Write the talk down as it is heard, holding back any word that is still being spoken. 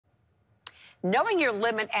Knowing your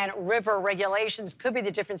limit and river regulations could be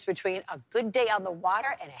the difference between a good day on the water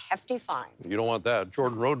and a hefty fine. You don't want that.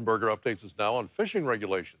 Jordan Rodenberger updates us now on fishing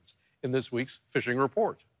regulations in this week's Fishing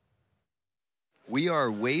Report. We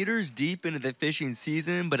are waders deep into the fishing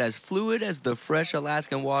season, but as fluid as the fresh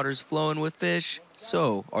Alaskan waters flowing with fish,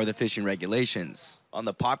 so are the fishing regulations. On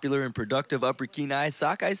the popular and productive Upper Kenai,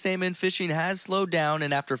 sockeye salmon fishing has slowed down,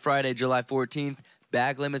 and after Friday, July 14th,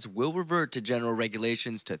 bag limits will revert to general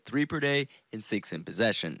regulations to 3 per day and 6 in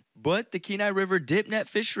possession. But the Kenai River dip net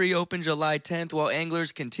fishery opened July 10th while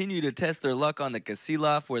anglers continue to test their luck on the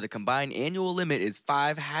Kasilof, where the combined annual limit is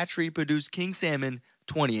 5 hatchery-produced king salmon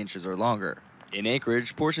 20 inches or longer. In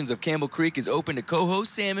Anchorage, portions of Campbell Creek is open to coho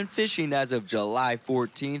salmon fishing as of July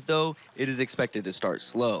 14th, though it is expected to start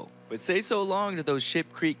slow. But say so long to those Ship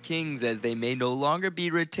Creek kings, as they may no longer be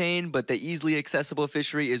retained, but the easily accessible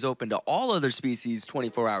fishery is open to all other species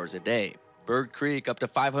 24 hours a day. Bird Creek, up to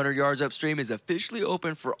 500 yards upstream, is officially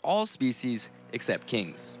open for all species except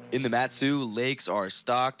kings. In the Mat-Su, lakes are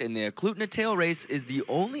stocked, and the Eklutna Tail Race is the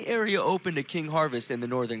only area open to king harvest in the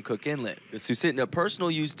northern Cook Inlet. The Susitna Personal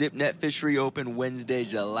Use Dip Net Fishery opened Wednesday,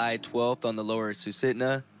 July 12th on the lower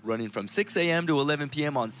Susitna, running from 6 a.m. to 11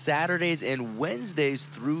 p.m. on Saturdays and Wednesdays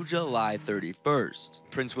through July 31st.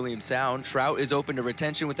 Prince William Sound, trout is open to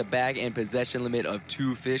retention with a bag and possession limit of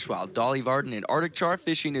 2 fish, while Dolly Varden and Arctic char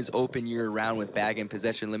fishing is open year-round with bag and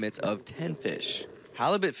possession limits of 10 fish.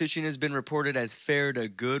 Halibut fishing has been reported as fair to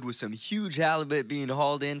good, with some huge halibut being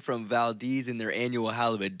hauled in from Valdez in their annual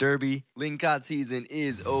halibut derby. Lingcod season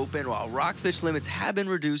is open, while rockfish limits have been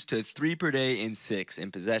reduced to 3 per day and 6 in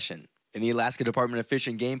possession. And the Alaska Department of Fish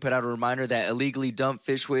and Game put out a reminder that illegally dumped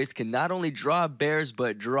fish waste can not only draw bears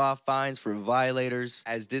but draw fines for violators,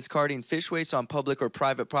 as discarding fish waste on public or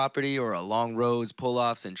private property or along roads,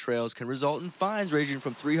 pull-offs, and trails can result in fines ranging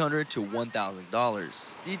from $300 to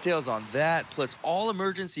 $1,000. Details on that, plus all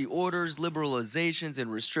emergency orders, liberalizations,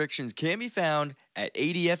 and restrictions can be found at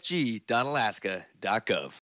adfg.alaska.gov.